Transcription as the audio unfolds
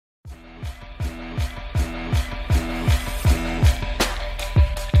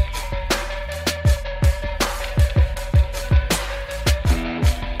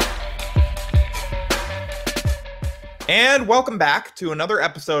And welcome back to another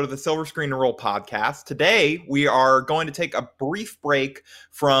episode of the Silver Screen and Roll podcast. Today, we are going to take a brief break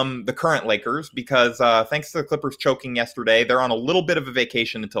from the current Lakers because thanks to the Clippers choking yesterday, they're on a little bit of a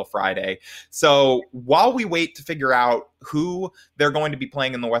vacation until Friday. So while we wait to figure out who they're going to be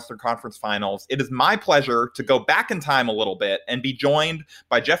playing in the Western Conference Finals, it is my pleasure to go back in time a little bit and be joined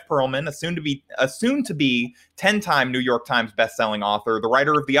by Jeff Pearlman, a soon-to-be 10-time New York Times bestselling author, the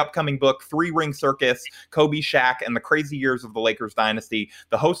writer of the upcoming book, Three Ring Circus, Kobe, Shaq, and the Crazy Years of the Lakers Dynasty,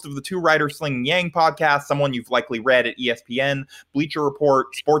 the host of the Two Writers Sling Yang podcast, someone you've likely read at ESPN, Bleacher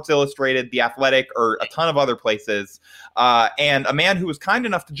Report, Sports Illustrated, The Athletic, or a ton of other places, and a man who was kind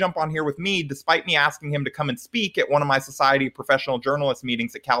enough to jump on here with me, despite me asking him to come and speak at one of my Society of Professional Journalists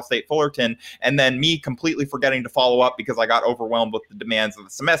meetings at Cal State Fullerton, and then me completely forgetting to follow up because I got overwhelmed with the demands of the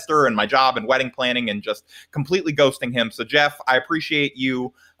semester and my job and wedding planning and just completely ghosting him. So, Jeff, I appreciate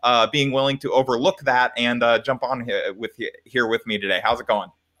you being willing to overlook that and jump on here with me today. How's it going?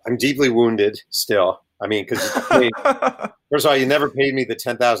 I'm deeply wounded still. I mean, because first of all, you never paid me the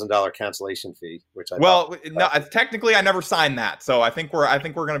 $10,000 cancellation fee, which technically I never signed that, so I think we're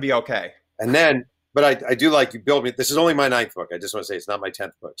going to be okay. And then, but I do like you build me. This is only my 9th book. I just want to say it's not my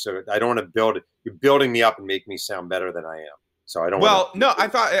 10th book, so I don't want to build it. You're building me up and make me sound better than I am. So I don't. I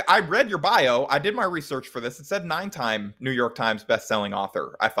thought I read your bio. I did my research for this. It said 9-time New York Times bestselling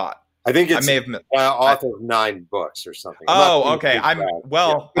author. I think it's author of 9 books or something. Oh, okay. All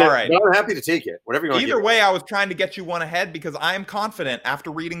right. But I'm happy to take it. Whatever you want. Either way, I was trying to get you one ahead because I am confident after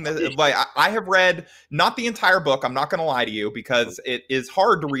reading this. Like I have read not the entire book. I'm not going to lie to you because it is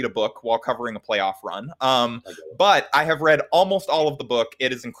hard to read a book while covering a playoff run. But I have read almost all of the book.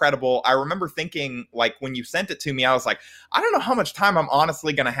 It is incredible. I remember thinking, like, when you sent it to me, I was like, I don't know how much time I'm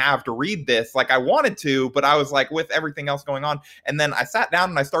honestly going to have to read this. Like, I wanted to, but I was like, with everything else going on. And then I sat down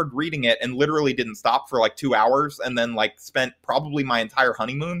and I started reading it and literally didn't stop for like 2 hours, and then like spent probably my entire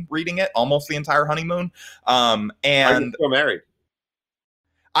honeymoon reading it, almost the entire honeymoon. And I'm still married.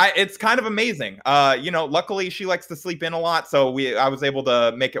 It's kind of amazing. Luckily she likes to sleep in a lot, so I was able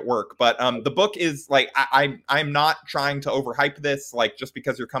to make it work. But the book is like, I'm not trying to overhype this, like, just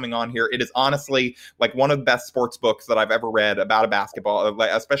because you're coming on here. It is honestly like one of the best sports books that I've ever read about a basketball,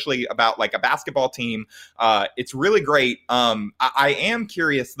 especially about like a basketball team. It's really great. I am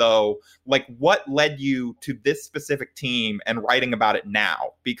curious though, like, what led you to this specific team and writing about it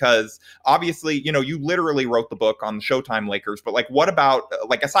now? Because obviously, you literally wrote the book on the Showtime Lakers, but like, what about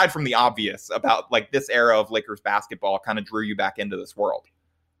like, aside from the obvious about like this era of Lakers basketball kind of drew you back into this world?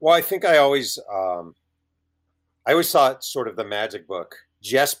 Well, I think I always saw it sort of the Magic book,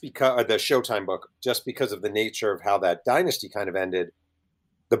 just because, or the Showtime book, just because of the nature of how that dynasty kind of ended.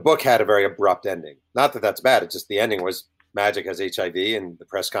 The book had a very abrupt ending. Not that that's bad. It's just the ending was Magic has HIV and the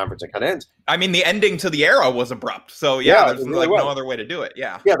press conference, it kind of ends. I mean, the ending to the era was abrupt. So there's really no other way to do it.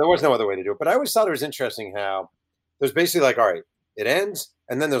 Yeah, there was no other way to do it. But I always thought it was interesting how there's basically like, all right, it ends,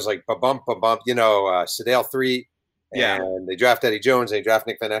 and then there's like ba-bump, Sedale 3, and they draft Eddie Jones, they draft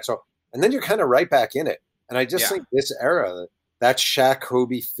Nick Van Exel, and then you're kind of right back in it. And I just think this era, that Shaq,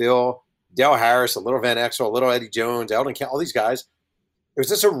 Kobe, Phil, Del Harris, a little Van Exel, a little Eddie Jones, Eldon Kemp, all these guys, it was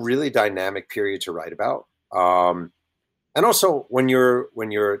just a really dynamic period to write about. And also when you're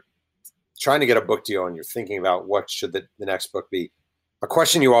trying to get a book deal and you're thinking about what should the next book be, a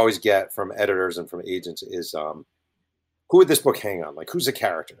question you always get from editors and from agents is, who would this book hang on? Like, who's the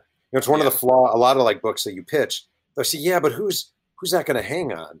character? It's one of the flaw. A lot of like books that you pitch, they'll say, but who's that going to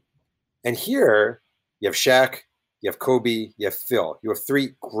hang on? And here you have Shaq, you have Kobe, you have Phil. You have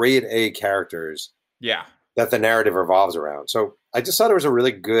 3 grade A characters. Yeah, that the narrative revolves around. So I just thought it was a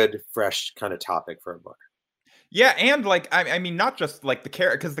really good, fresh kind of topic for a book. Yeah, and like, I mean, not just like the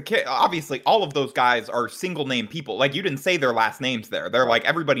character, because obviously all of those guys are single name people. Like, you didn't say their last names there. They're like,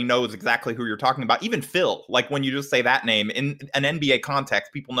 everybody knows exactly who you're talking about. Even Phil, like when you just say that name in an NBA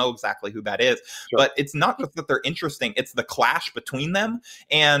context, people know exactly who that is. Sure. But it's not just that they're interesting, it's the clash between them.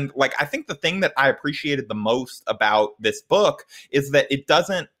 And like, I think the thing that I appreciated the most about this book is that it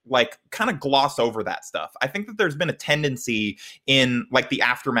doesn't like kind of gloss over that stuff. I think that there's been a tendency in like the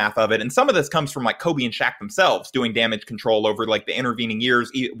aftermath of it. And some of this comes from like Kobe and Shaq themselves doing damage control over like the intervening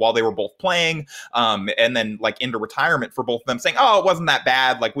years while they were both playing. And then like into retirement for both of them saying, oh, it wasn't that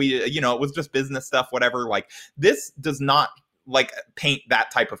bad. Like it was just business stuff, whatever. Like, this does not like paint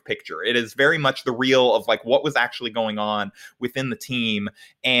that type of picture. It is very much the real of like what was actually going on within the team.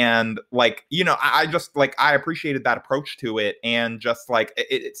 And like, I just like, I appreciated that approach to it. And just like,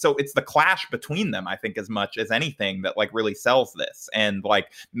 so it's the clash between them, I think, as much as anything that like really sells this and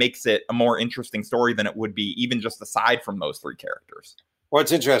like makes it a more interesting story than it would be even just aside from those 3 characters. Well,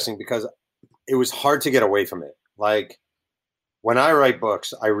 it's interesting because it was hard to get away from it. Like when I write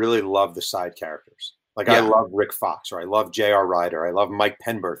books, I really love the side characters. Like I love Rick Fox, or I love J.R. Ryder, I love Mike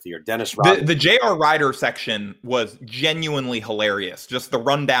Penberthy or Dennis Rodman. The J.R. Ryder section was genuinely hilarious. Just the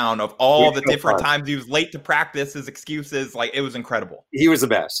rundown of all the different times he was late to practice, his excuses, like it was incredible. He was the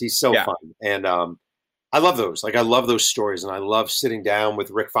best. He's so fun. And I love those. Like I love those stories, and I love sitting down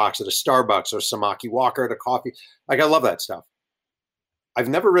with Rick Fox at a Starbucks or Samaki Walker at a coffee. Like I love that stuff. I've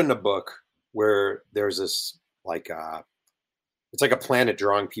never written a book where there's this it's like a planet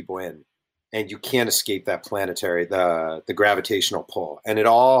drawing people in, and you can't escape that planetary, the gravitational pull. And it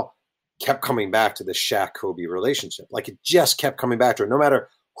all kept coming back to the Shaq-Kobe relationship. Like it just kept coming back to it, no matter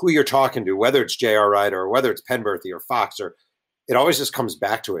who you're talking to, whether it's J.R. Ryder or whether it's Penberthy or Fox, or it always just comes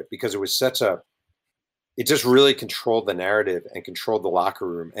back to it because it was it just really controlled the narrative and controlled the locker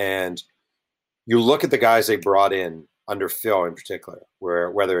room. And you look at the guys they brought in under Phil in particular,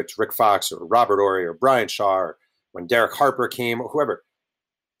 whether it's Rick Fox or Robert Horry or Brian Shaw, or when Derek Harper came, or whoever,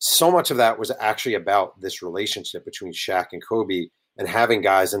 so much of that was actually about this relationship between Shaq and Kobe, and having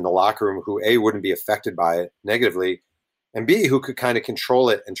guys in the locker room who A, wouldn't be affected by it negatively, and B, who could kind of control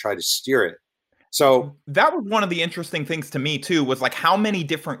it and try to steer it. So that was one of the interesting things to me too, was like how many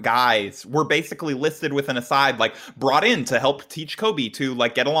different guys were basically listed with an aside, like brought in to help teach Kobe to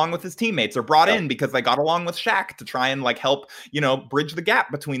like get along with his teammates, or brought in because they got along with Shaq to try and like help, bridge the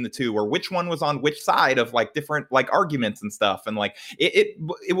gap between the two, or which one was on which side of like different like arguments and stuff. And like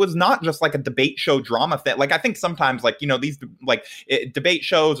it was not just like a debate show drama thing. Like I think sometimes like, these like debate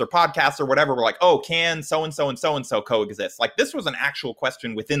shows or podcasts or whatever were like, oh, can so-and-so and so-and-so coexist? Like this was an actual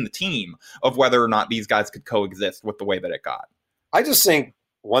question within the team of whether or not these guys could coexist with the way that it got. I just think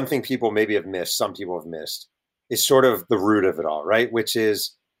one thing people maybe have missed, some people have missed, is sort of the root of it all, right? Which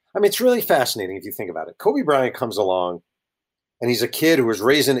is, it's really fascinating if you think about it. Kobe Bryant comes along, and he's a kid who was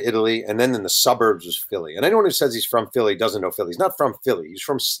raised in Italy and then in the suburbs of Philly. And anyone who says he's from Philly doesn't know Philly. He's not from Philly. He's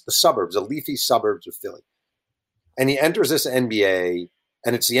from the suburbs, the leafy suburbs of Philly. And he enters this NBA,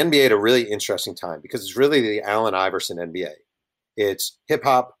 and it's the NBA at a really interesting time because it's really the Allen Iverson NBA. It's hip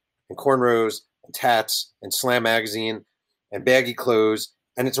hop and cornrows and tats and Slam magazine and baggy clothes.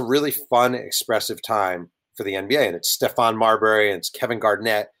 And it's a really fun, expressive time for the NBA. And it's Stephon Marbury and it's Kevin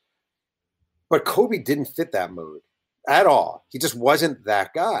Garnett. But Kobe didn't fit that mode at all. He just wasn't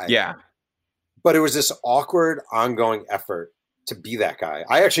that guy. Yeah. But it was this awkward, ongoing effort to be that guy.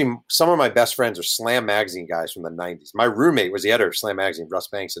 Some of my best friends are Slam magazine guys from the 90s. My roommate was the editor of Slam magazine, Russ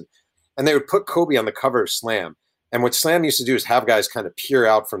Bankson. And they would put Kobe on the cover of Slam. And what Slam used to do is have guys kind of peer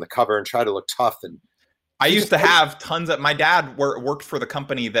out from the cover and try to look tough. And I used to have tons of, my dad worked for the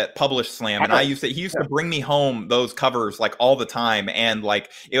company that published Slam, and he used to bring me home those covers like all the time. And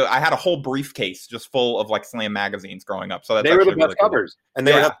like, I had a whole briefcase just full of like Slam magazines growing up. So that's they were the best really covers, cool. And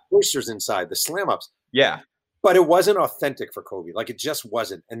they would have posters inside, the Slam ups. Yeah. But it wasn't authentic for Kobe. Like it just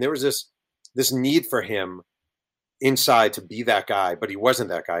wasn't. And there was this need for him inside to be that guy, but he wasn't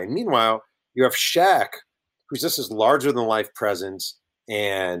that guy. And meanwhile, you have Shaq, who's just this larger than life presence,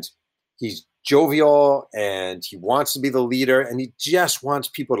 and he's jovial and he wants to be the leader and he just wants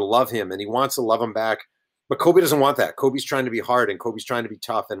people to love him and he wants to love him back. But Kobe doesn't want that. Kobe's trying to be hard and Kobe's trying to be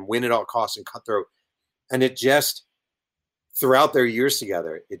tough and win at all costs and cutthroat. And it just, throughout their years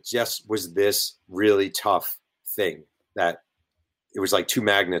together, it just was this really tough thing that it was like two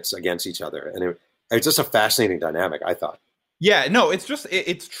magnets against each other. And it's just a fascinating dynamic, I thought. Yeah, no,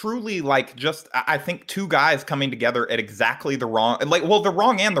 it's truly like just, I think two guys coming together at exactly the wrong, the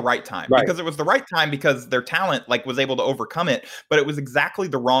wrong and the right time, right. Because it was the right time because their talent like was able to overcome it, but it was exactly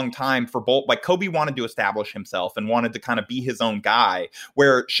the wrong time for both. Like Kobe wanted to establish himself and wanted to kind of be his own guy,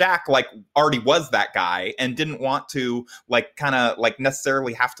 where Shaq like already was that guy and didn't want to like kind of like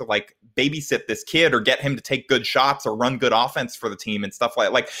necessarily have to like babysit this kid or get him to take good shots or run good offense for the team and stuff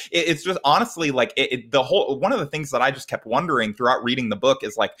like it's just honestly like the whole, one of the things that I just kept wondering throughout reading the book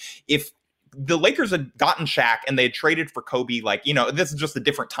is like, if the Lakers had gotten Shaq and they had traded for Kobe, like, this is just a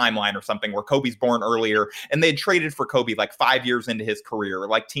different timeline or something where Kobe's born earlier and they had traded for Kobe like 5 years into his career,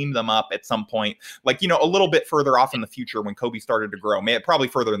 like teamed them up at some point, like, a little bit further off in the future when Kobe started to grow, probably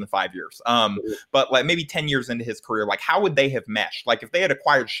further than the 5 years. But like maybe 10 years into his career, like how would they have meshed? Like if they had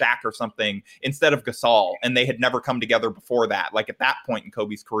acquired Shaq or something instead of Gasol and they had never come together before that, like at that point in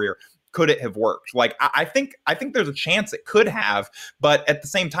Kobe's career, could it have worked? Like, I think there's a chance it could have, but at the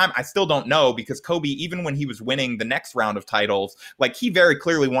same time, I still don't know because Kobe, even when he was winning the next round of titles, like he very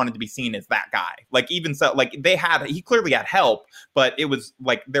clearly wanted to be seen as that guy. Like even so, like he clearly had help, but it was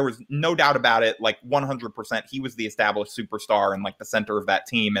like, there was no doubt about it. Like 100%, he was the established superstar and like the center of that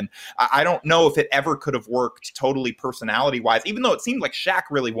team. And I don't know if it ever could have worked totally personality wise, even though it seemed like Shaq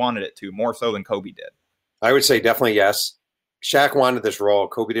really wanted it to more so than Kobe did. I would say definitely yes. Shaq wanted this role.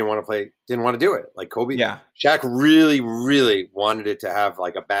 Kobe didn't want to do it. Like Kobe, Yeah. Shaq really, really wanted it to have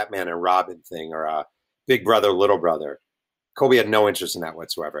like a Batman and Robin thing or a big brother, little brother. Kobe had no interest in that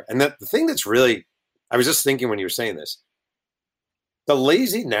whatsoever. And the thing that's really, I was just thinking when you were saying this, the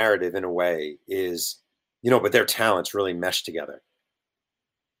lazy narrative in a way is, but their talents really mesh together.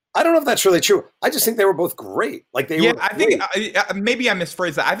 I don't know if that's really true. I just think they were both great. Like they were. I think maybe I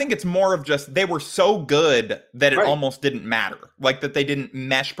misphrased that. I think it's more of just they were so good that it almost didn't matter. Like that they didn't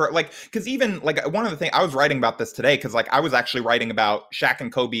mesh. Because even like one of the things I was writing about this today, because like I was actually writing about Shaq and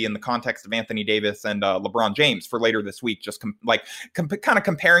Kobe in the context of Anthony Davis and LeBron James for later this week, just kind of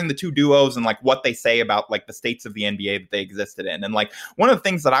comparing the two duos and like what they say about like the states of the NBA that they existed in. And like one of the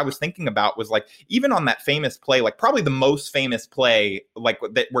things that I was thinking about was like even on that famous play, like probably the most famous play, like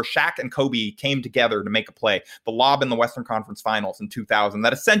that where Shaq and Kobe came together to make a play, the lob in the Western Conference Finals in 2000,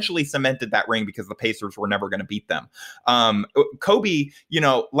 that essentially cemented that ring because the Pacers were never going to beat them. Kobe,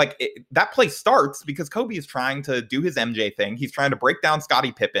 that play starts because Kobe is trying to do his MJ thing. He's trying to break down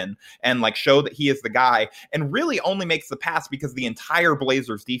Scottie Pippen and like show that he is the guy, and really only makes the pass because the entire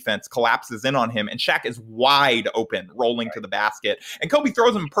Blazers defense collapses in on him, and Shaq is wide open, rolling to the basket, and Kobe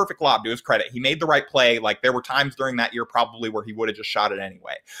throws him a perfect lob. To his credit, he made the right play. Like there were times during that year probably where he would have just shot it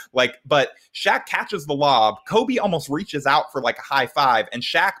anyway. But Shaq catches the lob. Kobe almost reaches out for like a high five, and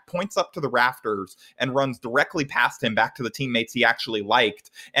Shaq points up to the rafters and runs directly past him back to the teammates he actually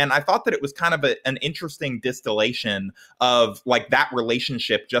liked. And I thought that it was kind of an interesting distillation of like that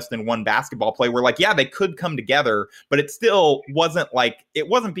relationship just in one basketball play where like, yeah, they could come together, but it still wasn't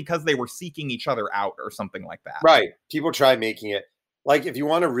because they were seeking each other out or something like that. Right. People try making it like, if you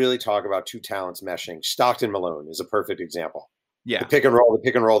want to really talk about two talents meshing, Stockton Malone is a perfect example. Yeah. The pick and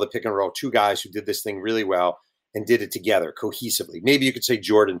roll, two guys who did this thing really well and did it together cohesively. Maybe you could say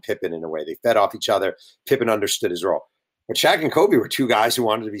Jordan Pippen in a way. They fed off each other. Pippen understood his role. But Shaq and Kobe were two guys who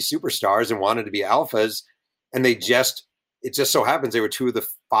wanted to be superstars and wanted to be alphas. And it just so happens they were two of the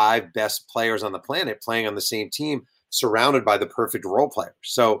 5 best players on the planet playing on the same team, surrounded by the perfect role players.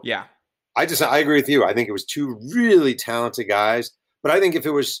 So yeah, I agree with you. I think it was two really talented guys. But I think if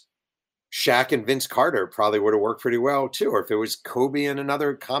it was Shaq and Vince Carter, probably would have worked pretty well too. Or if it was Kobe and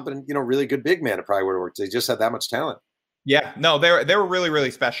another competent, really good big man, it probably would have worked. They just had that much talent. Yeah, no, they were really, really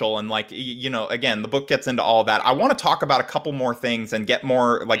special. And like, again, the book gets into all of that. I want to talk about a couple more things and get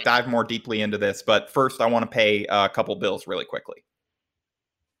more, like dive more deeply into this. But first, I want to pay a couple bills really quickly.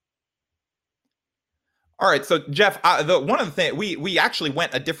 All right, so Jeff, one of the things we actually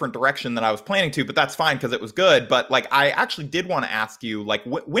went a different direction than I was planning to, but that's fine because it was good. But like, I actually did want to ask you, like,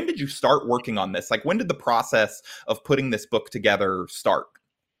 when did you start working on this? Like, when did the process of putting this book together start?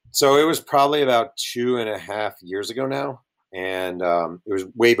 So it was probably about 2.5 years ago now, and it was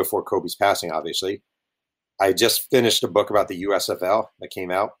way before Kobe's passing. Obviously, I just finished a book about the USFL that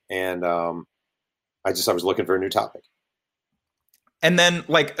came out, and I was looking for a new topic. And then,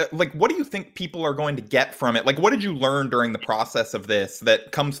 like, what do you think people are going to get from it? Like, what did you learn during the process of this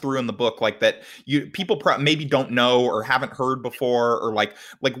that comes through in the book, like that people maybe don't know or haven't heard before, or like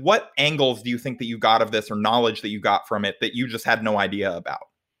what angles do you think that you got of this, or knowledge that you got from it that you just had no idea about?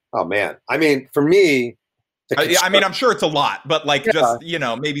 Oh man, I mean, for me, I'm sure it's a lot, but like, just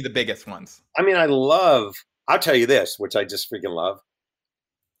maybe the biggest ones. I mean, I'll tell you this, which I just freaking love: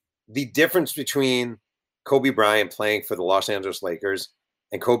 the difference between Kobe Bryant playing for the Los Angeles Lakers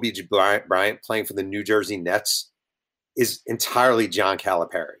and Kobe Bryant playing for the New Jersey Nets is entirely John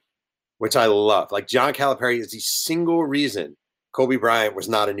Calipari, which I love. Like, John Calipari is the single reason Kobe Bryant was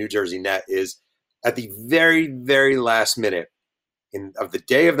not a New Jersey Net, is at the very, very last minute of the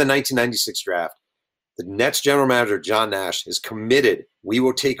day of the 1996 draft, the Nets general manager, John Nash, is committed. We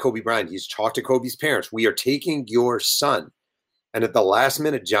will take Kobe Bryant. He's talked to Kobe's parents. We are taking your son. And at the last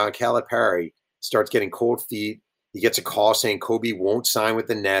minute, John Calipari starts getting cold feet. He gets a call saying Kobe won't sign with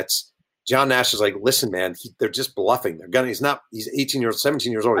the Nets. John Nash is like, listen, man, they're just bluffing. He's 18 years,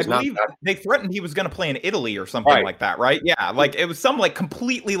 17 years old. I believe they threatened he was going to play in Italy or something like that, right? Yeah. Like, it was some like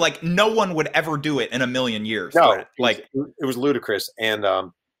completely like no one would ever do it in a million years. No, it was ludicrous. And,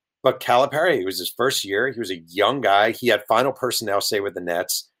 but Calipari, it was his first year. He was a young guy. He had final personnel say with the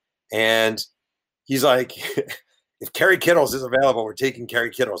Nets. And he's like, if Kerry Kittles is available, we're taking Kerry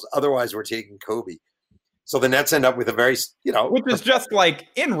Kittles. Otherwise, we're taking Kobe. So the Nets end up with a very, which is just like,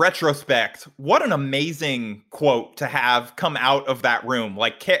 in retrospect, what an amazing quote to have come out of that room.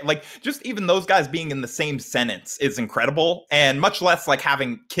 Like just even those guys being in the same sentence is incredible, and much less like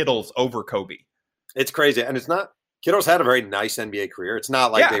having Kittles over Kobe. It's crazy, and it's not. Kittles had a very nice NBA career. It's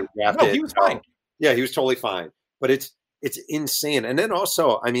not like they drafted. No, he was fine. Yeah, he was totally fine. But it's insane. And then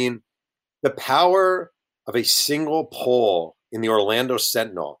also, I mean, the power of a single poll in the Orlando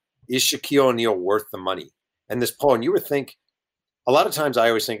Sentinel. Is Shaquille O'Neal worth the money? And this poll, and you would think, a lot of times I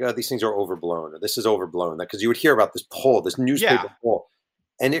always think, oh, these things are overblown, or this is overblown, because you would hear about this poll, this newspaper poll,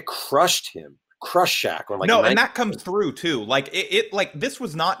 and it crushed Shaq. On And that comes through too. Like it like this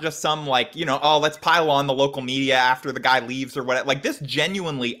was not just some like, oh, let's pile on the local media after the guy leaves or whatever. Like this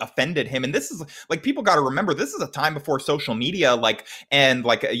genuinely offended him. And this is like, people got to remember, this is a time before social media, and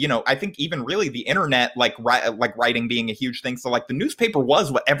I think even really the internet, like writing being a huge thing. So like the newspaper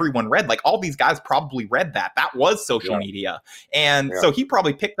was what everyone read. Like all these guys probably read that. That was social media. And so he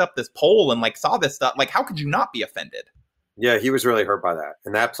probably picked up this poll and like saw this stuff. Like, how could you not be offended? Yeah, he was really hurt by that.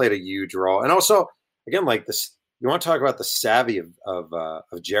 And that played a huge role. And also, again, like this, you want to talk about the savvy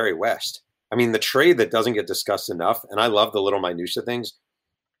of Jerry West. I mean, the trade that doesn't get discussed enough, and I love the little minutia things.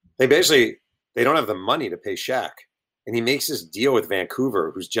 They don't have the money to pay Shaq. And he makes this deal with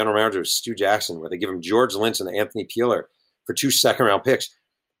Vancouver, whose general manager is Stu Jackson, where they give him George Lynch and Anthony Peeler for 2 second-round picks.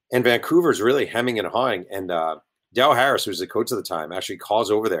 And Vancouver's really hemming and hawing. And Dale Harris, who was the coach at the time, actually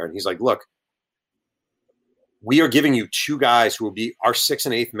calls over there, and he's like, look, we are giving you 2 guys who will be our 6th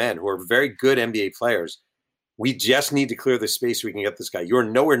and 8th men, who are very good NBA players. We just need to clear the space so we can get this guy. You're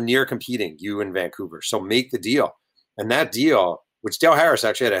nowhere near competing, you in Vancouver. So make the deal. And that deal, which Dale Harris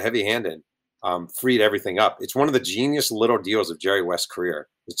actually had a heavy hand in, freed everything up. It's one of the genius little deals of Jerry West's career.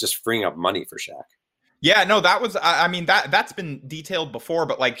 It's just freeing up money for Shaq. Yeah, no, that was, I mean, that's been detailed before,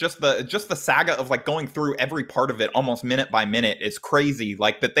 but like just the saga of like going through every part of it almost minute by minute is crazy.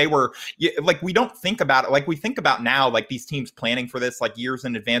 Like that they were, like we don't think about it, like we think about now, like these teams planning for this like years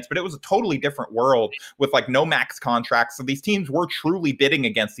in advance, but it was a totally different world with like no max contracts. So these teams were truly bidding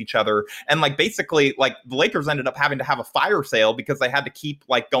against each other. And like basically like the Lakers ended up having to have a fire sale because they had to keep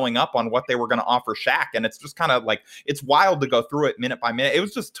like going up on what they were going to offer Shaq. And it's just kind of like, it's wild to go through it minute by minute. It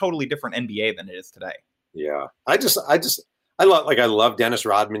was just totally different NBA than it is today. Yeah. I love Dennis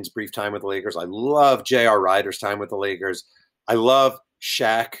Rodman's brief time with the Lakers. I love J.R. Ryder's time with the Lakers. I love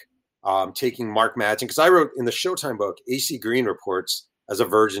Shaq taking Mark Madsen, because I wrote in the Showtime book, AC Green reports as a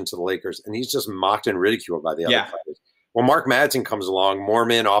virgin to the Lakers, and he's just mocked and ridiculed by the other players. Well, Mark Madsen comes along,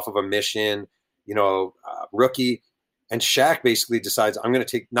 Mormon off of a mission, rookie, and Shaq basically decides,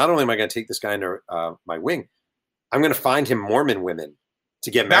 not only am I going to take this guy under my wing, I'm going to find him Mormon women to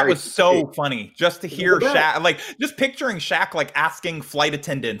get married. That was so funny just to hear Shaq, like just picturing Shaq like asking flight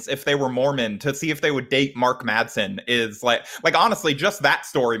attendants if they were Mormon to see if they would date Mark Madsen is like honestly, just that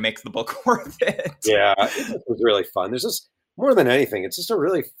story makes the book worth it. Yeah, it was really fun. There's just more than anything, it's just a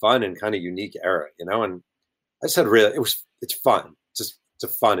really fun and kind of unique era, and I said really, it's fun. It's a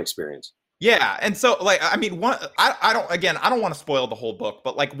fun experience. Yeah, and so like I mean, I don't want to spoil the whole book,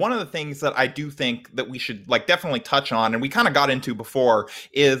 but like one of the things that I do think that we should like definitely touch on, and we kind of got into before,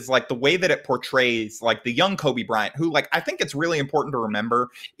 is like the way that it portrays like the young Kobe Bryant, who like I think it's really important to remember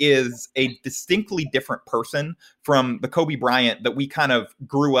is a distinctly different person from the Kobe Bryant that we kind of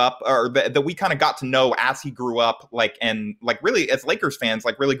grew up, or that we kind of got to know as he grew up, like, and like really as Lakers fans,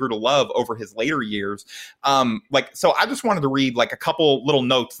 like really grew to love over his later years. So I just wanted to read like a couple little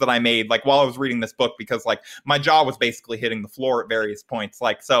notes that I made like while I was reading this book, because like my jaw was basically hitting the floor at various points.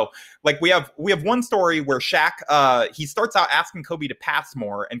 We have one story where Shaq, he starts out asking Kobe to pass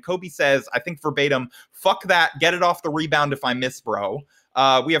more, and Kobe says, I think verbatim, "Fuck that, get it off the rebound if I miss, bro."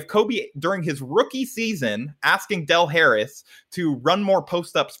 We have Kobe during his rookie season asking Del Harris to run more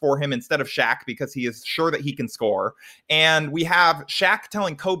post-ups for him instead of Shaq because he is sure that he can score. And we have Shaq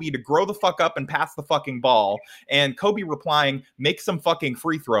telling Kobe to grow the fuck up and pass the fucking ball. And Kobe replying, make some fucking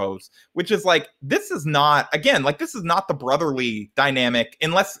free throws, which is like, this is not the brotherly dynamic,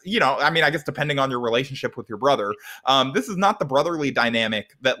 unless, I guess depending on your relationship with your brother, this is not the brotherly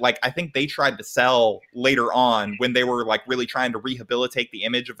dynamic that like, I think they tried to sell later on when they were like really trying to rehabilitate the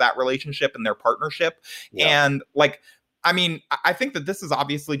image of that relationship and their partnership. Yeah. And like, I mean, I think that this is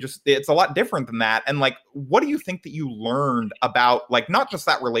obviously it's a lot different than that. And like, what do you think that you learned about like, not just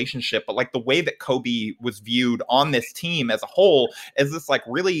that relationship, but like the way that Kobe was viewed on this team as a whole, as this like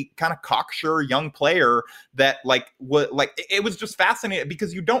really kind of cocksure young player that like, it was just fascinating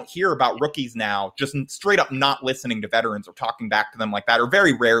because you don't hear about rookies now just straight up not listening to veterans or talking back to them like that, or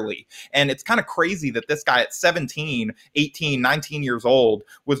very rarely. And it's kind of crazy that this guy at 17, 18, 19 years old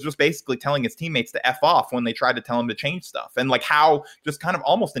was just basically telling his teammates to F off when they tried to tell him to change stuff, and like how just kind of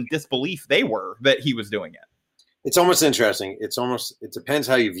almost in disbelief they were that he was doing it. It's almost interesting. It depends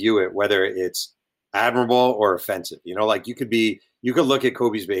how you view it, whether it's admirable or offensive. Like you could look at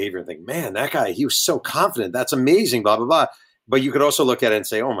Kobe's behavior and think, man, that guy, he was so confident. That's amazing, blah, blah, blah. But you could also look at it and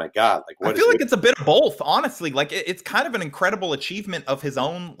say, oh my God, like what I feel like it's a bit of both, honestly. Like it's kind of an incredible achievement of his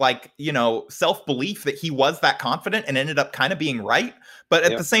own, like, self-belief that he was that confident and ended up kind of being right. But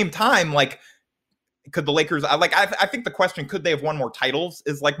at the same time, like, could the Lakers, I think the question, could they have won more titles,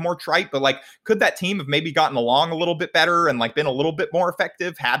 is like more trite, but like, could that team have maybe gotten along a little bit better and like been a little bit more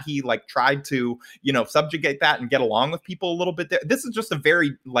effective had he like tried to, subjugate that and get along with people a little bit? This is just a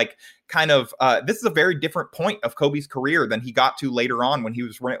very like this is a very different point of Kobe's career than he got to later on when he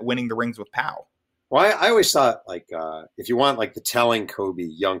was winning the rings with Pau. Well, I always thought like, if you want like the telling Kobe,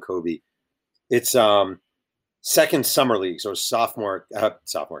 young Kobe, it's, second summer league, so sophomore,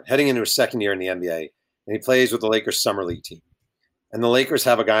 heading into his second year in the NBA, and he plays with the Lakers summer league team. And the Lakers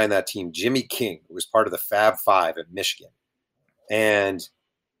have a guy on that team, Jimmy King, who was part of the Fab Five at Michigan. And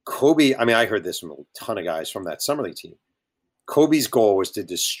Kobe, I mean, I heard this from a ton of guys from that summer league team. Kobe's goal was to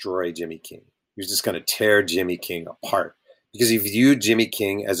destroy Jimmy King. He was just going to tear Jimmy King apart because he viewed Jimmy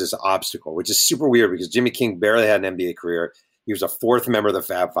King as his obstacle, which is super weird because Jimmy King barely had an NBA career. He was a fourth member of the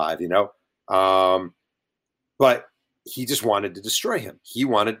Fab Five, but he just wanted to destroy him. He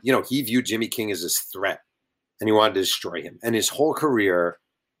wanted, he viewed Jimmy King as his threat, and he wanted to destroy him. And his whole career,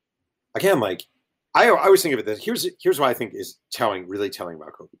 again, like I always think of it this. Here's what I think is really telling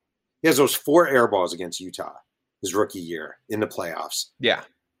about Kobe. He has those 4 air balls against Utah his rookie year in the playoffs. Yeah,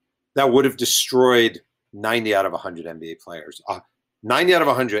 that would have destroyed 90 out of 100 NBA players. 90 out of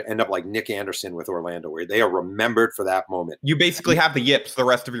 100 end up like Nick Anderson with Orlando, where they are remembered for that moment. You basically have the yips the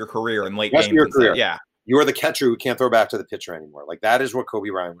rest of your career in late games. Of your career. Yeah. You are the catcher who can't throw back to the pitcher anymore. Like that is what Kobe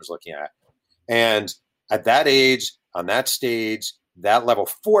Bryant was looking at. And at that age, on that stage, that level,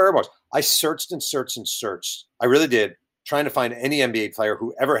 4 air balls. I searched and searched and searched. I really did, trying to find any NBA player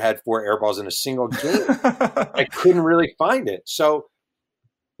who ever had 4 air balls in a single game. I couldn't really find it. So,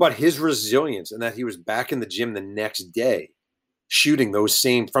 but his resilience and that he was back in the gym the next day, shooting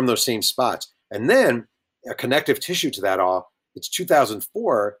from those same spots. And then a connective tissue to that all, it's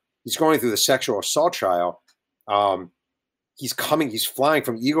 2004. He's going through the sexual assault trial. He's flying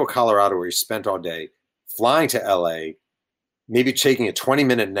from Eagle, Colorado, where he spent all day, flying to LA, maybe taking a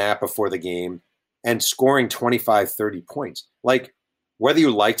 20-minute nap before the game and scoring 25, 30 points. Like whether you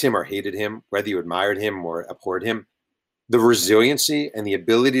liked him or hated him, whether you admired him or abhorred him, the resiliency and the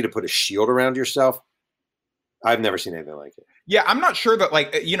ability to put a shield around yourself, I've never seen anything like it. Yeah, I'm not sure that,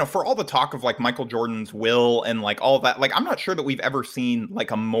 like, for all the talk of, like, Michael Jordan's will and, like, all that, like, I'm not sure that we've ever seen, like,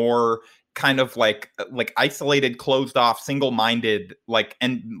 a more kind of, like isolated, closed off, single-minded, like,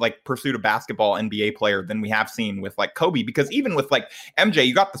 and, like, pursuit of basketball NBA player than we have seen with, like, Kobe. Because even with, like, MJ,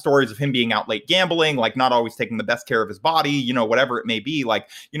 you got the stories of him being out late gambling, like, not always taking the best care of his body, whatever it may be. Like,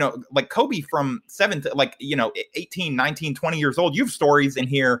 like, Kobe from 18, 19, 20 years old, you have stories in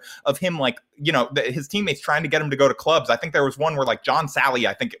here of him, like, his teammates trying to get him to go to clubs. I think there was one where like John Sally,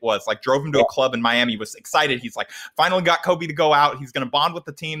 I think it was, like drove him to a club in Miami, was excited. He's like, finally got Kobe to go out. He's going to bond with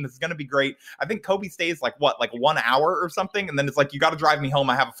the team. This is going to be great. I think Kobe stays like 1 hour or something. And then it's like, you got to drive me home.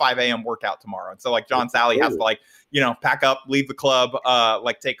 I have a 5 a.m. workout tomorrow. And so like John Sally has to like, pack up, leave the club,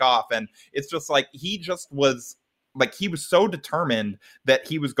 like take off. And it's just like, he just was like, he was so determined that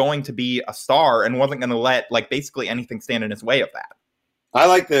he was going to be a star and wasn't going to let like basically anything stand in his way of that. I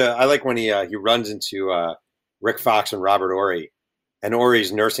like when he runs into Rick Fox and Robert Horry, and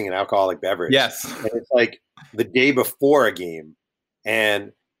Horry's nursing an alcoholic beverage. Yes, and it's like the day before a game,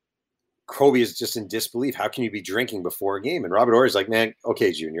 and Kobe is just in disbelief. How can you be drinking before a game? And Robert Horry's like, man,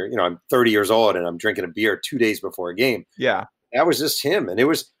 okay, Junior, I'm 30 years old and I'm drinking a beer 2 days before a game. Yeah, that was just him. And it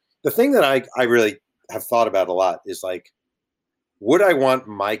was the thing that I really have thought about a lot is like, would I want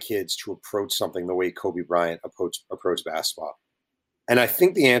my kids to approach something the way Kobe Bryant approached basketball? And I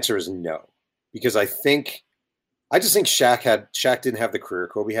think the answer is no, because I just think Shaq didn't have the career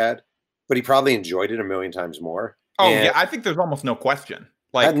Kobe had, but he probably enjoyed it a million times more. Oh, yeah, I think there's almost no question.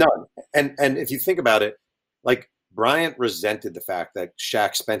 Like none. And if you think about it, like Bryant resented the fact that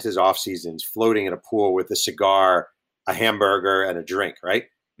Shaq spent his off seasons floating in a pool with a cigar, a hamburger, and a drink, right?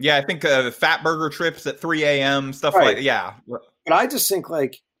 Yeah, I think the fat burger trips at 3 a.m., stuff right. Like yeah. But I just think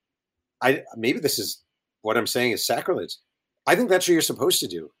like maybe this is what I'm saying is sacrilege. I think that's what you're supposed to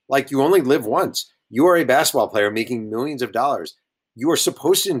do. Like, you only live once. You are a basketball player making millions of dollars. You are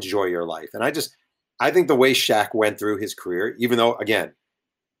supposed to enjoy your life. And I think the way Shaq went through his career, even though, again,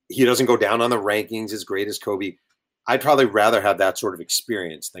 he doesn't go down on the rankings as great as Kobe, I'd probably rather have that sort of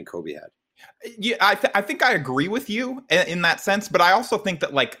experience than Kobe had. Yeah, I think I agree with you in that sense, but I also think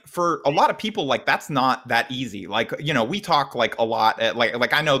that like for a lot of people, like that's not that easy. Like, you know, we talk like a lot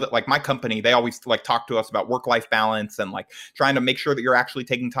like I know that like my company, they always like talk to us about work-life balance and like trying to make sure that you're actually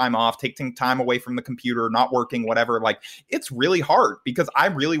taking time off, taking time away from the computer, not working, whatever. Like it's really hard because I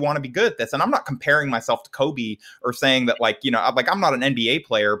really want to be good at this. And I'm not comparing myself to Kobe or saying that like, you know, like I'm not an NBA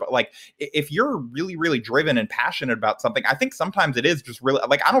player, but like if you're really, really driven and passionate about something, I think sometimes it is just really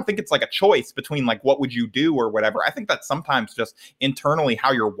like I don't think it's like a choice between like what would you do or whatever. I think that's sometimes just internally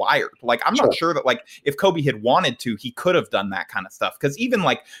how you're wired. Like I'm not sure that like if Kobe had wanted to, he could have done that kind of stuff. Because even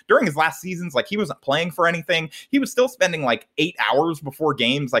like during his last seasons, like he wasn't playing for anything. He was still spending like 8 hours before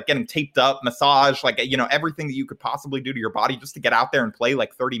games, like getting taped up, massage, like, you know, everything that you could possibly do to your body just to get out there and play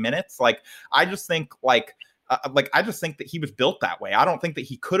like 30 minutes. Like I just think I just think that he was built that way. I don't think that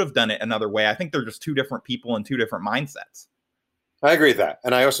he could have done it another way. I think they're just two different people and two different mindsets. I agree with that.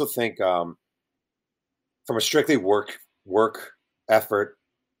 And I also think from a strictly work effort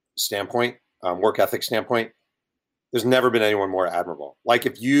standpoint, work ethic standpoint, there's never been anyone more admirable. Like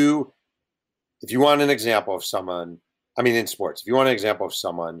if you want an example of someone, I mean, in sports, if you want an example of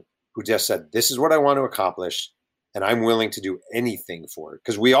someone who just said, this is what I want to accomplish and I'm willing to do anything for it.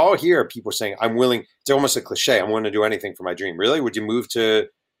 Because we all hear people saying, I'm willing, it's almost a cliche, I'm willing to do anything for my dream. Really? Would you move to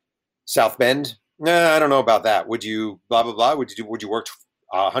South Bend? Nah, I don't know about that. Would you blah, blah, blah? Would you work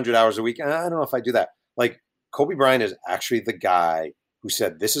 100 hours a week? I don't know if I do that. Like Kobe Bryant is actually the guy who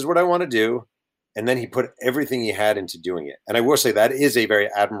said, this is what I want to do. And then he put everything he had into doing it. And I will say that is a very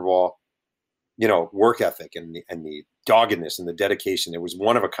admirable, you know, work ethic and the doggedness and the dedication. It was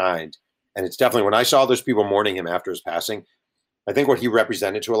one of a kind. And it's definitely, when I saw those people mourning him after his passing, I think what he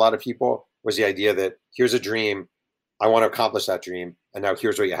represented to a lot of people was the idea that here's a dream. I want to accomplish that dream. And now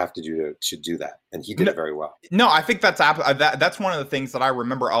here's what you have to do to do that. And he did it very well. No, I think that's one of the things that I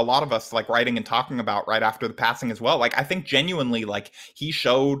remember a lot of us like writing and talking about right after the passing as well. Like, I think genuinely, like he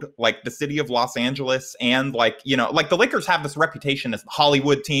showed like the city of Los Angeles and like, you know, like the Lakers have this reputation as the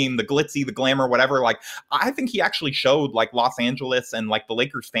Hollywood team, the glitzy, the glamour, whatever. Like, I think he actually showed like Los Angeles and like the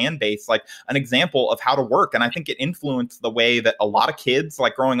Lakers fan base, like an example of how to work. And I think it influenced the way that a lot of kids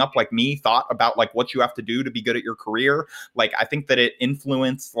like growing up like me thought about like what you have to do to be good at your career. Like, I think that it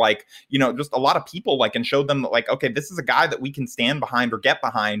influenced like, you know, just a lot of people like and showed them that like, okay, this is a guy that we can stand behind or get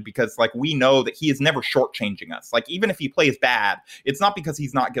behind because like we know that he is never shortchanging us. Like even if he plays bad, it's not because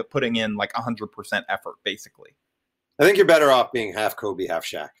he's not putting in like 100% effort basically. I think you're better off being half Kobe, half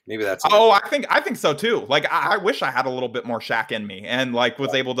Shaq. Maybe that's. I think so too. Like I wish I had a little bit more Shaq in me and like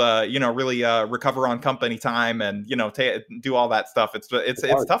was able to, you know, really recover on company time and, you know, do all that stuff. It's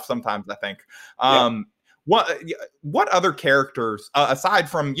tough sometimes, I think. What other characters aside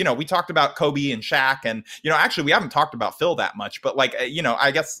from, you know, we talked about Kobe and Shaq and, you know, actually we haven't talked about Phil that much, but like, you know, I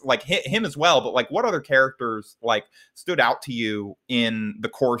guess like him as well. But like what other characters like stood out to you in the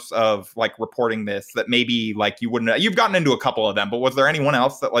course of like reporting this that maybe like you've gotten into a couple of them, but was there anyone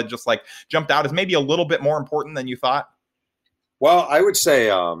else that like just like jumped out as maybe a little bit more important than you thought? Well, I would say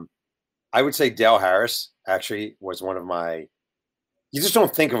Dale Harris actually was one of my. You just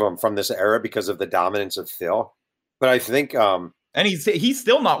don't think of him from this era because of the dominance of Phil. But I think and he's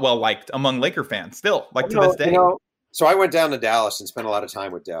still not well liked among Laker fans, still like to this day. You know, so I went down to Dallas and spent a lot of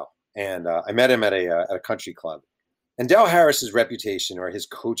time with Dale, and I met him at a country club. And Dale Harris's reputation or his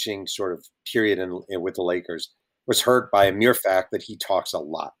coaching sort of period with the Lakers was hurt by a mere fact that he talks a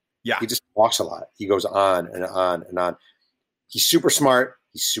lot. Yeah, he just talks a lot. He goes on and on and on. He's super smart.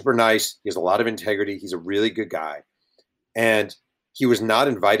 He's super nice. He has a lot of integrity. He's a really good guy, and he was not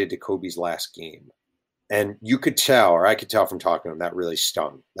invited to Kobe's last game. And you could tell, or I could tell from talking to him, that really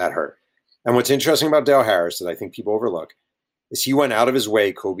stung. That hurt. And what's interesting about Dale Harris that I think people overlook is he went out of his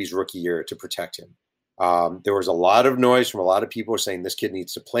way Kobe's rookie year to protect him. There was a lot of noise from a lot of people saying this kid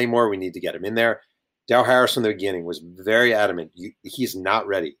needs to play more. We need to get him in there. Dale Harris from the beginning was very adamant. He's not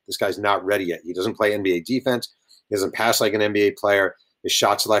ready. This guy's not ready yet. He doesn't play NBA defense. He doesn't pass like an NBA player. His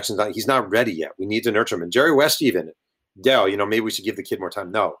shot selection's not. He's not ready yet. We need to nurture him. And Jerry West even, Dale, you know, maybe we should give the kid more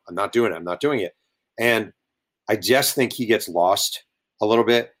time. No, I'm not doing it. I'm not doing it. And I just think he gets lost a little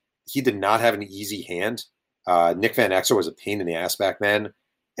bit. He did not have an easy hand. Nick Van Exel was a pain in the ass back then.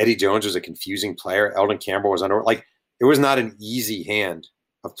 Eddie Jones was a confusing player. Eldon Campbell was it was not an easy hand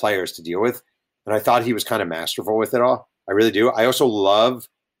of players to deal with. And I thought he was kind of masterful with it all. I really do. I also love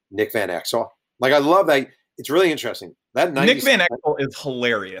Nick Van Exel. Like I love that. It's really interesting. That Nick Van Exel is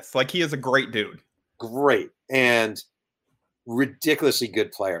hilarious. Like he is a great dude. Great. And ridiculously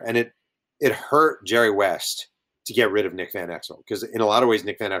good player. And it hurt Jerry West to get rid of Nick Van Exel, because in a lot of ways,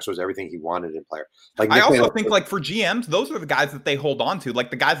 Nick Van Exel was everything he wanted in a player. Like I also think like for GMs, those are the guys that they hold on to,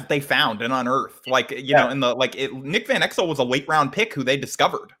 like the guys that they found and unearthed. Like, you know, in the Nick Van Exel was a late round pick who they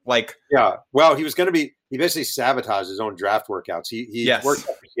discovered. Like, yeah, well, he basically sabotaged his own draft workouts. He worked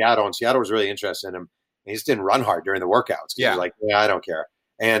out for Seattle, and Seattle was really interested in him. And he just didn't run hard during the workouts. He was like, yeah, I don't care.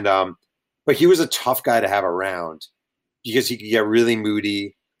 And but he was a tough guy to have around because he could get really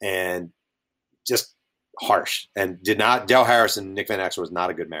moody and just harsh, and Dale Harris and Nick Van Exel was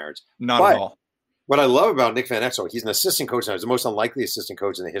not a good marriage. Not at all. What I love about Nick Van Exel, he's an assistant coach now. He's the most unlikely assistant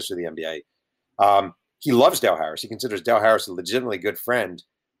coach in the history of the NBA. He loves Dale Harris. He considers Dale Harris a legitimately good friend.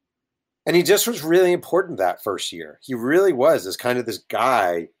 And he just was really important that first year. He really was as kind of this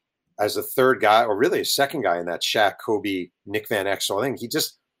guy, as a third guy, or really a second guy in that Shaq, Kobe, Nick Van Exel thing. He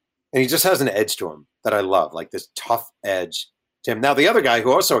just has an edge to him that I love, like this tough edge to him. Now, the other guy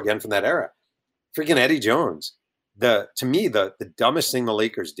who also, again, from that era, freaking Eddie Jones. To me, the dumbest thing the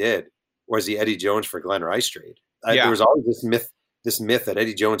Lakers did was the Eddie Jones for Glenn Rice trade. There was always this myth that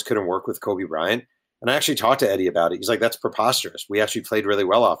Eddie Jones couldn't work with Kobe Bryant. And I actually talked to Eddie about it. He's like, that's preposterous. We actually played really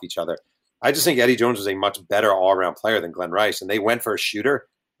well off each other. I just think Eddie Jones was a much better all-around player than Glenn Rice. And they went for a shooter,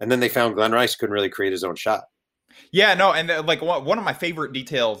 and then they found Glenn Rice couldn't really create his own shot. Yeah, no, and like one of my favorite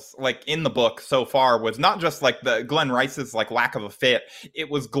details, like in the book so far, was not just like the Glenn Rice's like lack of a fit. It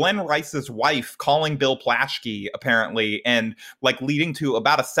was Glenn Rice's wife calling Bill Plaschke apparently, and like leading to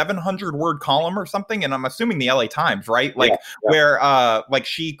about a 700-word column or something. And I'm assuming the LA Times, right? Like where like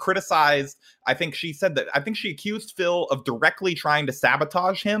she criticized. I think she accused Phil of directly trying to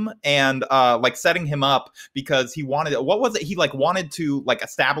sabotage him and like setting him up because he wanted, what was it? He like wanted to like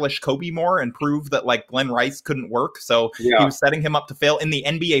establish Kobe more and prove that like Glenn Rice couldn't work. So he was setting him up to fail in the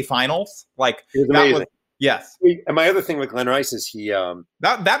NBA finals. Like that was, yes. And my other thing with Glenn Rice is he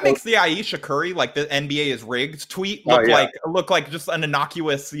that makes the Ayesha Curry, like the NBA is rigged tweet look like just an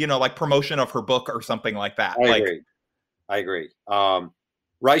innocuous, you know, like promotion of her book or something like that. I agree.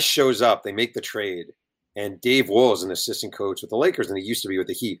 Rice shows up, they make the trade, and Dave Wohl is an assistant coach with the Lakers, and he used to be with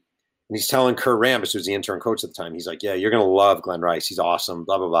the Heat. And he's telling Kurt Rambis, who's the intern coach at the time, he's like, yeah, you're going to love Glenn Rice. He's awesome,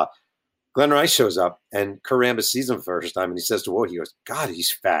 blah, blah, blah. Glenn Rice shows up, and Kurt Rambis sees him for the first time, and he says to Wohl, he goes, God,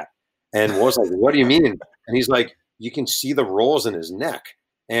 he's fat. And Wohl's like, what do you mean? And he's like, you can see the rolls in his neck.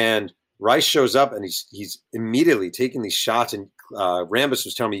 And Rice shows up, and he's immediately taking these shots, and Rambis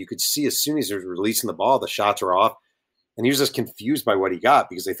was telling me you could see as soon as he was releasing the ball, the shots were off. And he was just confused by what he got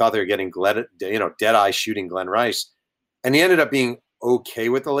because they thought they were getting dead eye shooting Glenn Rice. And he ended up being okay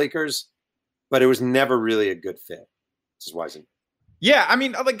with the Lakers, but it was never really a good fit. It just wasn't. Yeah, I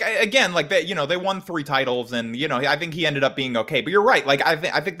mean, like again, like that, you know, they won 3 titles, and you know, I think he ended up being okay. But you're right, like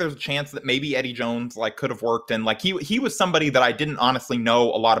I think there's a chance that maybe Eddie Jones like could have worked, and like he was somebody that I didn't honestly know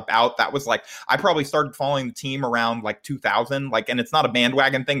a lot about. That was like I probably started following the team around like 2000, like, and it's not a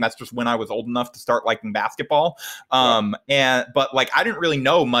bandwagon thing. That's just when I was old enough to start liking basketball. But like I didn't really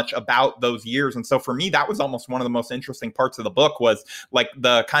know much about those years, and so for me, that was almost one of the most interesting parts of the book was like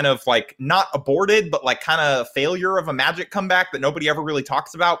the kind of like not aborted, but like kind of failure of a Magic comeback that nobody ever really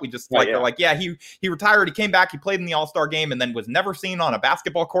talks about. We just he retired, he came back, he played in the All-Star game, and then was never seen on a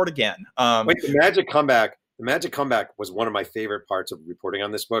basketball court again. The Magic comeback was one of my favorite parts of reporting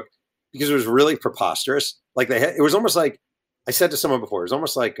on this book because it was really preposterous. Like it was almost like I said to someone before, it was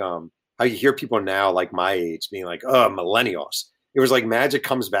almost like how you hear people now like my age being like, oh, millennials. It was like Magic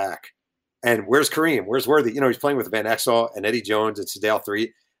comes back and where's Kareem? Where's Worthy? You know, he's playing with Van Exel and Eddie Jones and Sedale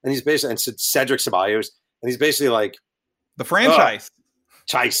 3, and he's basically, and Cedric Ceballos, and he's basically like the franchise.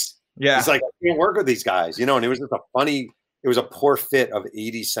 Chice. Yeah. He's like, I can't work with these guys, you know, and it was just it was a poor fit of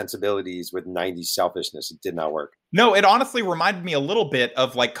 80s sensibilities with 90s selfishness. It did not work. No, it honestly reminded me a little bit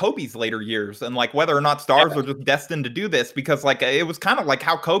of like Kobe's later years and like whether or not stars are just destined to do this, because like it was kind of like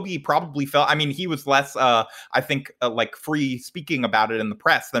how Kobe probably felt. I mean, he was less, I think, like free speaking about it in the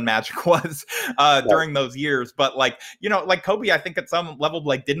press than Magic was during those years. But like, you know, like Kobe, I think at some level,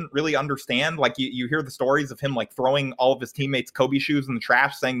 like didn't really understand. Like you hear the stories of him like throwing all of his teammates' Kobe shoes in the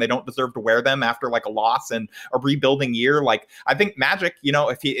trash, saying they don't deserve to wear them after like a loss and a rebuilding year. Like I think Magic, you know,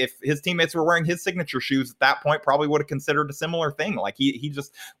 if his teammates were wearing his signature shoes at that point, probably would have considered a similar thing. Like he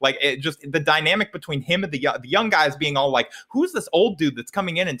just like it just the dynamic between him and the young guys being all like, who's this old dude that's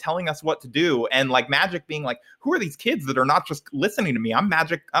coming in and telling us what to do? And like Magic being like, who are these kids that are not just listening to me? I'm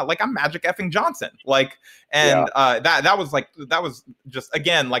Magic, I'm Magic effing Johnson. Like, and that was just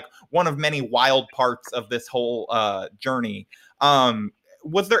again like one of many wild parts of this whole journey.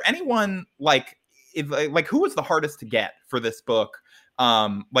 Was there anyone like who was the hardest to get for this book?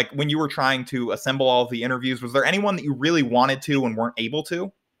 Like when you were trying to assemble all of the interviews, was there anyone that you really wanted to and weren't able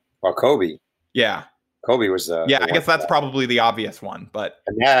to? Well, Kobe. Yeah. Kobe was yeah. I guess that's probably the obvious one, but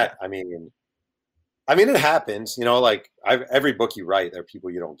and that I mean, it happens. You know, like every book you write, there are people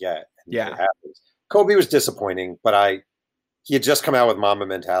you don't get. And yeah, it happens. Kobe was disappointing, but he had just come out with Mamba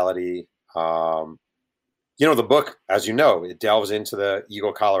Mentality. You know, the book, as you know, it delves into the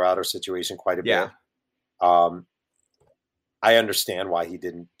Eagle Colorado situation quite a bit. I understand why he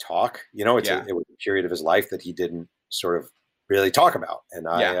didn't talk. You know, it was a period of his life that he didn't sort of really talk about, and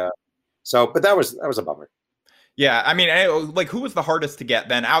but that was a bummer. Yeah, I mean, like, who was the hardest to get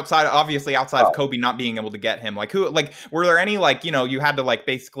then? Outside of Kobe not being able to get him, like, were there any, like, you know, you had to, like,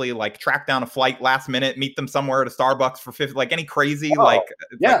 basically, like, track down a flight last minute, meet them somewhere at a Starbucks for 50, like, any crazy, like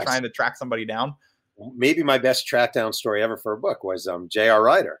trying to track somebody down? Maybe my best track down story ever for a book was J.R.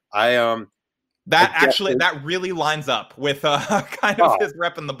 Ryder. That really lines up with kind of his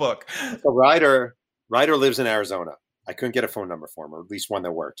rep in the book. So Ryder lives in Arizona. I couldn't get a phone number for him, or at least one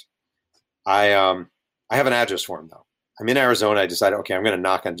that worked. I have an address for him, though. I'm in Arizona. I decided, okay, I'm going to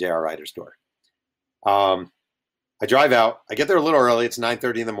knock on J.R. Ryder's door. I drive out. I get there a little early. It's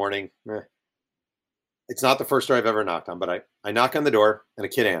 9:30 in the morning. It's not the first door I've ever knocked on, but I knock on the door, and a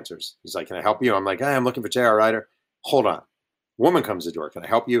kid answers. He's like, can I help you? I'm like, hey, I'm looking for J.R. Ryder. Hold on. Woman comes to the door. Can I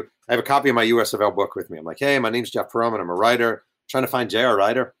help you? I have a copy of my USFL book with me. I'm like, hey, my name's Jeff Perlman. I'm a writer. I'm trying to find J.R.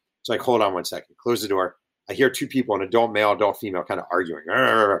 Ryder. It's like, hold on one second. Close the door. I hear two people, an adult male, adult female, kind of arguing.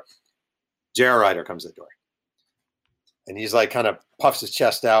 J.R. Ryder comes to the door. And he's like, kind of puffs his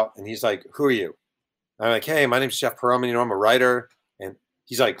chest out. And he's like, who are you? And I'm like, hey, my name's Jeff Perlman. You know, I'm a writer. And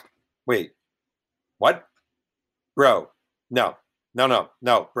he's like, wait, what? Bro, no, bro,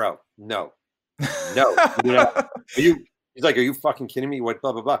 no. You know, he's like, are you fucking kidding me? What,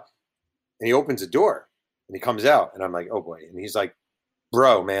 blah, blah, blah. And he opens the door and he comes out. And I'm like, oh boy. And he's like,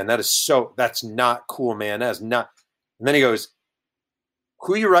 bro, man, that's not cool, man. That is not. And then he goes,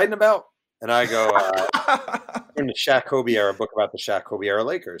 who are you writing about? And I go, in the Shaq Kobe era, book about the Shaq Kobe era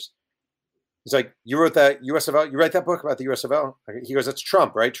Lakers. He's like, you wrote that USFL? You write that book about the USFL? He goes, that's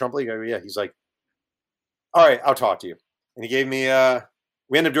Trump, right? Trump League? I go, yeah. He's like, all right, I'll talk to you. And he gave me,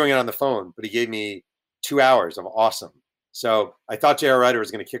 we ended up doing it on the phone, but he gave me 2 hours of awesome. So I thought J.R. Ryder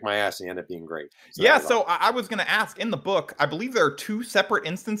was going to kick my ass, and he ended up being great. So I was going to ask, in the book, I believe there are 2 separate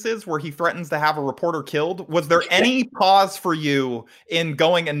instances where he threatens to have a reporter killed. Was there any pause for you in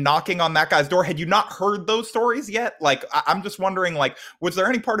going and knocking on that guy's door? Had you not heard those stories yet? Like, I'm just wondering, like, was there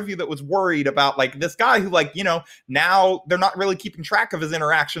any part of you that was worried about, like, this guy who, like, you know, now they're not really keeping track of his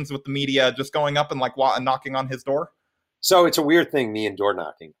interactions with the media, just going up and, like, knocking on his door? So it's a weird thing, me and door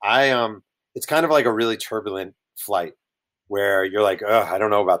knocking. It's kind of like a really turbulent flight, where you're like, I don't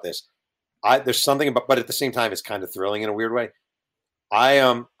know about this. There's something about, but at the same time, it's kind of thrilling in a weird way. I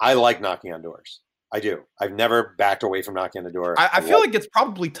like knocking on doors. I do. I've never backed away from knocking on the door. I feel like it's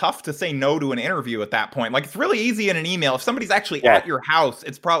probably tough to say no to an interview at that point. Like, it's really easy in an email. If somebody's actually at your house,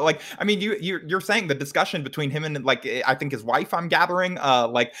 it's probably like, I mean, you're saying the discussion between him and, like, I think his wife, I'm gathering,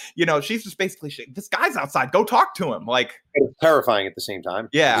 like, you know, she's just basically, this guy's outside, go talk to him. Like, it's terrifying at the same time.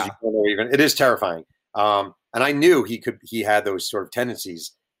 Yeah. It is terrifying. And I knew he had those sort of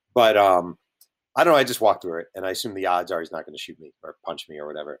tendencies, but I don't know. I just walked through it, and I assume the odds are he's not going to shoot me or punch me or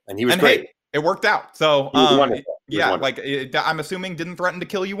whatever. And he was great. Hey, it worked out. So yeah, like, I'm assuming didn't threaten to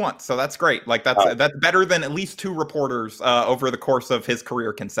kill you once. So that's great. Like, that's better than at least 2 reporters over the course of his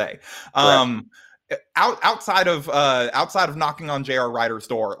career can say. Outside of knocking on J.R. Ryder's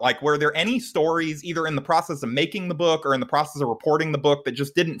door, like, were there any stories either in the process of making the book or in the process of reporting the book that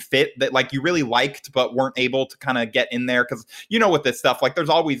just didn't fit, that, like, you really liked but weren't able to kind of get in there? Because, you know, with this stuff, like, there's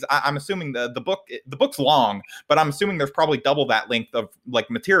always, I'm assuming the book's long, but I'm assuming there's probably double that length of, like,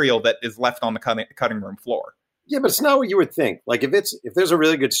 material that is left on the cutting room floor. Yeah, but it's not what you would think. Like, if there's a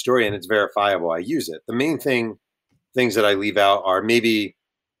really good story and it's verifiable, I use it. The main things that I leave out are maybe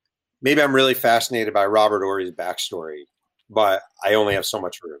I'm really fascinated by Robert Horry's backstory, but I only have so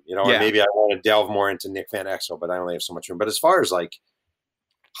much room, you know, or maybe I want to delve more into Nick Van Exel, but I only have so much room. But as far as, like,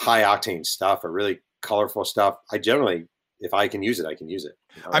 high octane stuff or really colorful stuff, I generally, if I can use it, I can use it.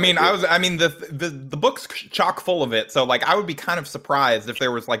 You know? The book's chock full of it. So, like, I would be kind of surprised if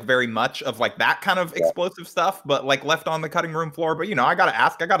there was, like, very much of, like, that kind of explosive stuff, but, like, left on the cutting room floor. But, you know, I got to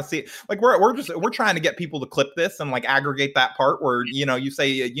ask, I got to see it. Like, we're trying to get people to clip this and, like, aggregate that part where, you know, you say,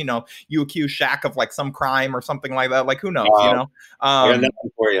 you know, you accuse Shaq of, like, some crime or something like that. Like, who knows, you know? I got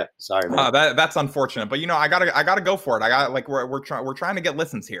nothing for you. Sorry, man. That's unfortunate, but, you know, I gotta go for it. I got, like, we're trying to get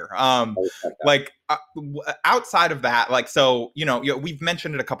listens here. Like, outside of that, like, so, you know, we've mentioned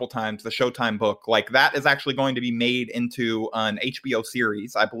mentioned it a couple times, the Showtime book, like that is actually going to be made into an HBO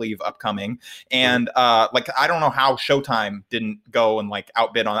series, I believe, upcoming. And like, I don't know how Showtime didn't go and like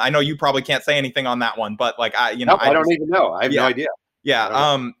outbid on it. I know you probably can't say anything on that one, but like, I don't even know. I have no idea.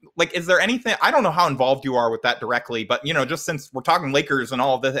 Yeah. Like, is there anything, I don't know how involved you are with that directly, but just since we're talking Lakers and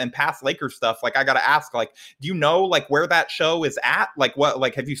all of this and past Lakers stuff, like I got to ask, like, do you know like where that show is at? Like what,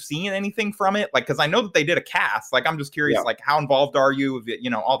 like, have you seen anything from it? Like, cause I know that they did a cast, like, I'm just curious, like how involved are you,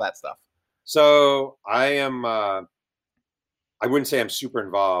 all that stuff. So I am, I wouldn't say I'm super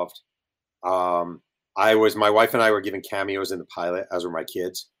involved. My wife and I were giving cameos in the pilot, as were my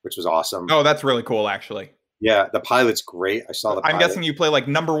kids, which was awesome. Oh, that's really cool, actually. Yeah, the pilot's great. I saw the pilot. I'm guessing you play like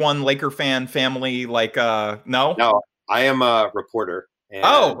 #1 Laker fan family, like no? No, I am a reporter.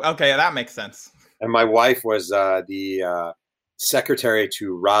 Okay, that makes sense. And my wife was the secretary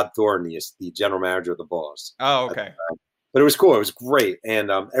to Rod Thorne, the general manager of the Bulls. Oh, okay. But it was cool. It was great.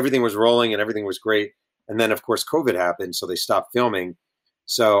 And everything was rolling and everything was great. And then, of course, COVID happened, so they stopped filming.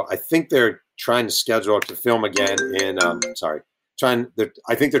 So I think they're trying to schedule to film again in I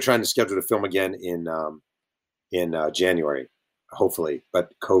think they're trying to schedule to film again in January, hopefully,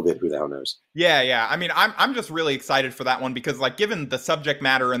 but COVID, who the hell knows? Yeah. I mean, I'm just really excited for that one because, like, given the subject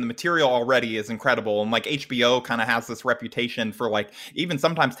matter and the material already is incredible, and like HBO kind of has this reputation for like even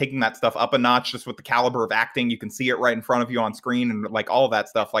sometimes taking that stuff up a notch just with the caliber of acting. You can see it right in front of you on screen and like all of that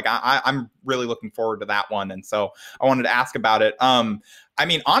stuff. Like, I'm really looking forward to that one, and so I wanted to ask about it. I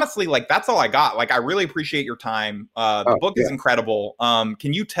mean, honestly, like that's all I got. Like, I really appreciate your time. The book is incredible.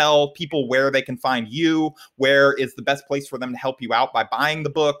 Can you tell people where they can find you? Where is the best place for them to help you out by buying the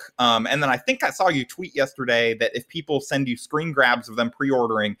book? And then I think I saw you tweet yesterday that if people send you screen grabs of them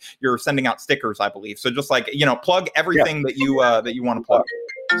pre-ordering, you're sending out stickers, I believe. So just like, plug everything that you want to plug.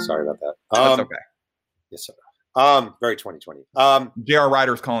 Sorry about that. That's okay. Yes, sir. Very 2020. J.R.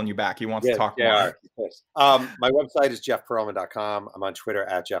 Ryder's calling you back. He wants to talk more. Yes. My website is jeffperlman.com. I'm on Twitter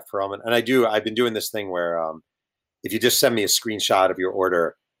at Jeff Perlman. And I've been doing this thing where if you just send me a screenshot of your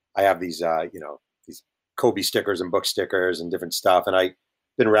order, I have these these Kobe stickers and book stickers and different stuff. And I've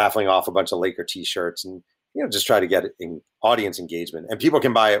been raffling off a bunch of Laker t-shirts and just try to get audience engagement. And people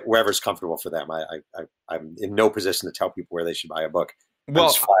can buy it wherever's comfortable for them. I'm in no position to tell people where they should buy a book. Well, I'm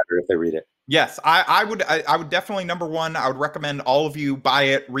just flattered if they read it. Yes, I would definitely, #1, I would recommend all of you buy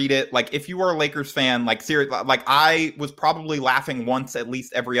it, read it. Like, if you are a Lakers fan, like seriously, like I was probably laughing once at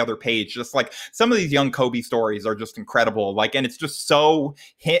least every other page. Just like some of these young Kobe stories are just incredible. Like, and it's just so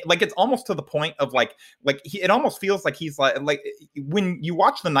like it's almost to the point of like it almost feels like he's like when you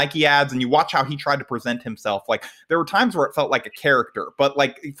watch the Nike ads and you watch how he tried to present himself. Like, there were times where it felt like a character, but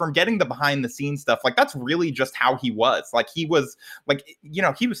like from getting the behind the scenes stuff, like that's really just how he was. Like, he was like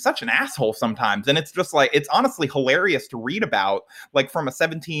he was such an asshole sometimes, and it's just like it's honestly hilarious to read about, like from a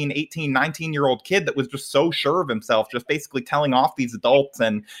 17, 18, 19-year-old kid that was just so sure of himself, just basically telling off these adults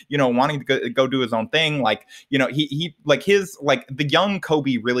and wanting to go do his own thing. Like he like his like the young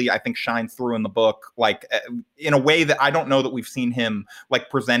Kobe really, I think, shines through in the book, like in a way that I don't know that we've seen him like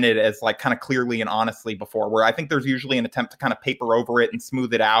presented as like kind of clearly and honestly before, where I think there's usually an attempt to kind of paper over it and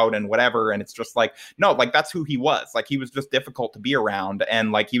smooth it out and whatever, and it's just like, no, like that's who he was. Like, he was just difficult to be around,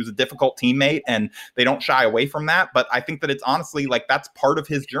 and like he was a difficult teammate, and they don't shy away from that. But I think that it's honestly like that's part of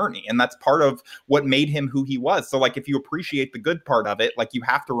his journey, and that's part of what made him who he was. So like, if you appreciate the good part of it, like you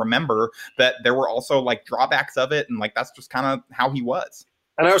have to remember that there were also like drawbacks of it, and like that's just kind of how he was.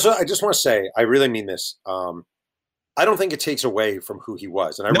 And I just want to say, I really mean this. I don't think it takes away from who he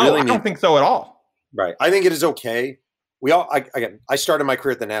was, and I don't think so at all. Right. I think it is okay. I started my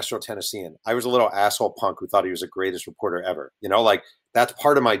career at the Nashville Tennessean. I was a little asshole punk who thought he was the greatest reporter ever. Like that's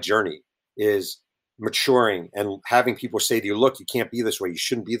part of my journey is maturing and having people say to you, look, you can't be this way. You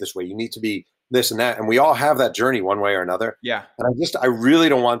shouldn't be this way. You need to be this and that. And we all have that journey one way or another. Yeah. And I really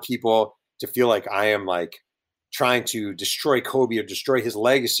don't want people to feel like I am like trying to destroy Kobe or destroy his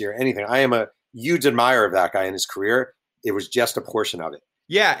legacy or anything. I am a huge admirer of that guy in his career. It was just a portion of it.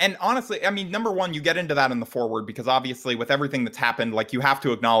 Yeah, and honestly, I mean, #1, you get into that in the foreword because obviously with everything that's happened, like you have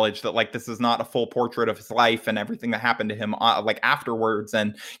to acknowledge that like this is not a full portrait of his life and everything that happened to him like afterwards.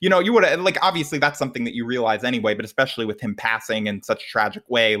 And, you would like, obviously that's something that you realize anyway, but especially with him passing in such a tragic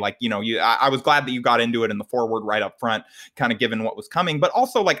way, like, I was glad that you got into it in the foreword right up front, kind of given what was coming. But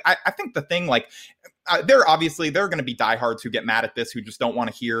also like, I think the thing, like, there are going to be diehards who get mad at this, who just don't want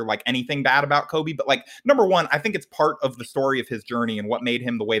to hear like anything bad about Kobe. But like, number one, I think it's part of the story of his journey and what made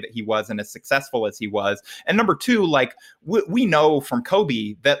him the way that he was and as successful as he was. And number two, like we know from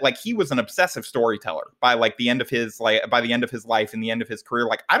Kobe that like he was an obsessive storyteller by the end of his life and the end of his career.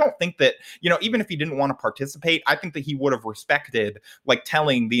 Like, I don't think that, even if he didn't want to participate, I think that he would have respected like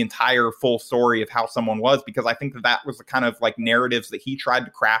telling the entire full story of how someone was, because I think that was the kind of like narratives that he tried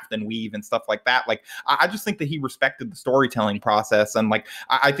to craft and weave and stuff like that. Like, I just think that he respected the storytelling process. And like,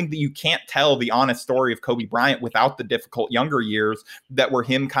 I think that you can't tell the honest story of Kobe Bryant without the difficult younger years that were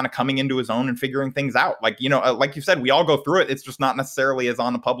him kind of coming into his own and figuring things out. Like, like you said, we all go through it. It's just not necessarily as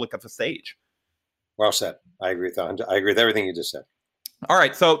on the public of a stage. Well said. I agree with everything you just said. All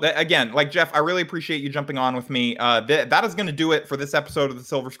right. So again, like Jeff, I really appreciate you jumping on with me. That is going to do it for this episode of the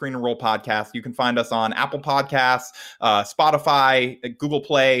Silver Screen and Roll podcast. You can find us on Apple Podcasts, Spotify, Google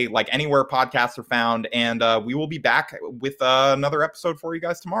Play, like anywhere podcasts are found. And we will be back with another episode for you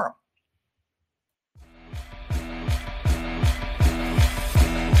guys tomorrow.